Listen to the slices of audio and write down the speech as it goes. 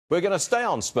We're going to stay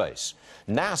on space.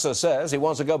 NASA says he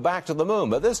wants to go back to the moon,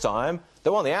 but this time they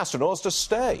want the astronauts to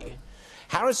stay.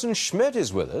 Harrison Schmitt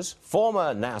is with us,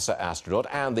 former NASA astronaut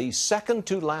and the second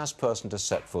to last person to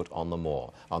set foot on the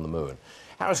moon.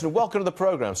 Harrison, welcome to the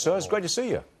program, sir. It's great to see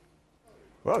you.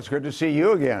 Well, it's good to see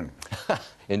you again.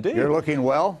 Indeed. You're looking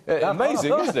well.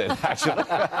 Amazing, isn't it, actually?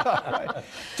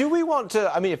 Do we want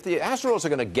to, I mean, if the astronauts are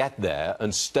going to get there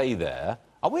and stay there,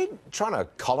 are we trying to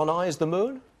colonize the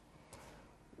moon?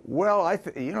 Well,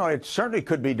 it certainly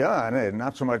could be done, and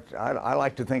not so much, I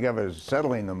like to think of it as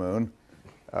settling the moon.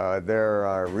 There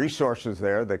are resources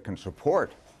there that can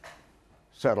support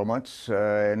settlements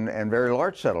and very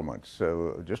large settlements.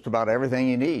 So just about everything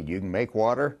you need. You can make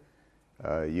water,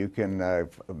 you can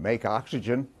make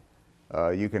oxygen,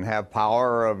 you can have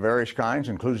power of various kinds,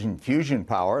 including fusion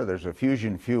power. There's a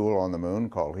fusion fuel on the moon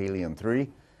called helium-3.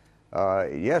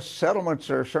 Yes, settlements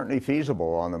are certainly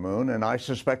feasible on the moon, and I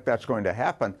suspect that's going to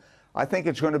happen. I think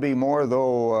it's going to be more,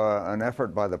 though, an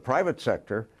effort by the private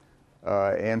sector,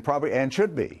 and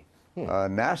should be.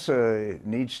 NASA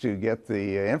needs to get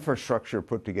the infrastructure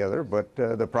put together, but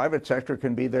the private sector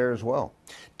can be there as well.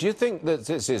 Do you think that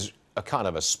this is a kind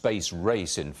of a space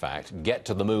race, in fact, get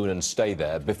to the moon and stay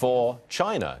there before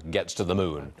China gets to the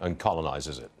moon and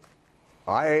colonizes it?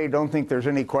 I don't think there's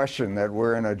any question that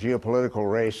we're in a geopolitical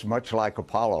race, much like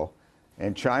Apollo,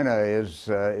 and China has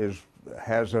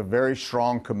a very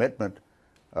strong commitment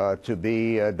to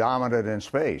be dominant in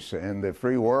space, and the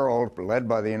free world, led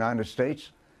by the United States,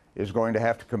 is going to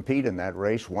have to compete in that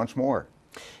race once more.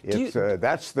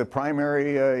 That's the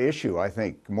primary issue, I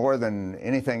think, more than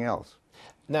anything else.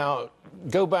 Now,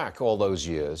 go back all those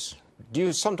years. Do you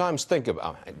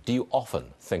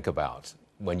often think about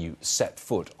when you set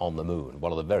foot on the moon,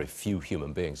 one of the very few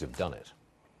human beings who've done it?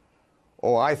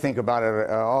 Oh, I think about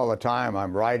it all the time.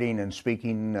 I'm writing and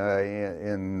speaking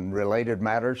in related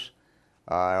matters.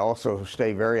 I also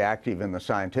stay very active in the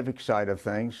scientific side of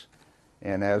things.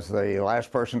 And as the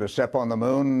last person to step on the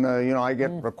moon, I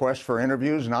get requests for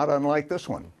interviews, not unlike this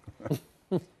one.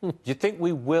 Do you think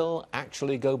we will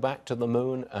actually go back to the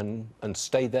moon and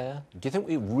stay there? Do you think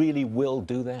we really will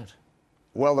do that?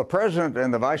 Well, the President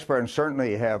and the Vice President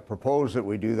certainly have proposed that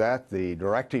we do that. The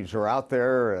directives are out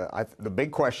there. The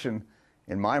big question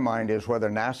in my mind is whether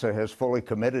NASA has fully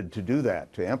committed to do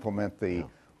that, to implement the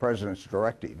President's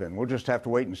directive. And we'll just have to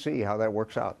wait and see how that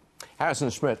works out. Harrison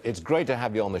Schmitt, it's great to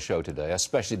have you on the show today,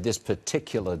 especially this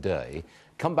particular day.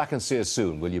 Come back and see us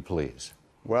soon, will you please?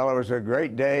 Well, it was a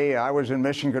great day. I was in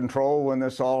mission control when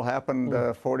this all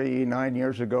happened 49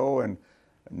 years ago, and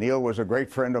Neil was a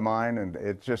great friend of mine, and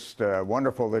it's just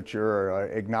wonderful that you're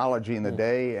acknowledging the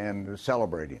day and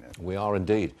celebrating it. We are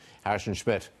indeed. Harrison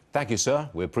Schmitt, thank you, sir.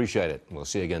 We appreciate it. We'll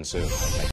see you again soon.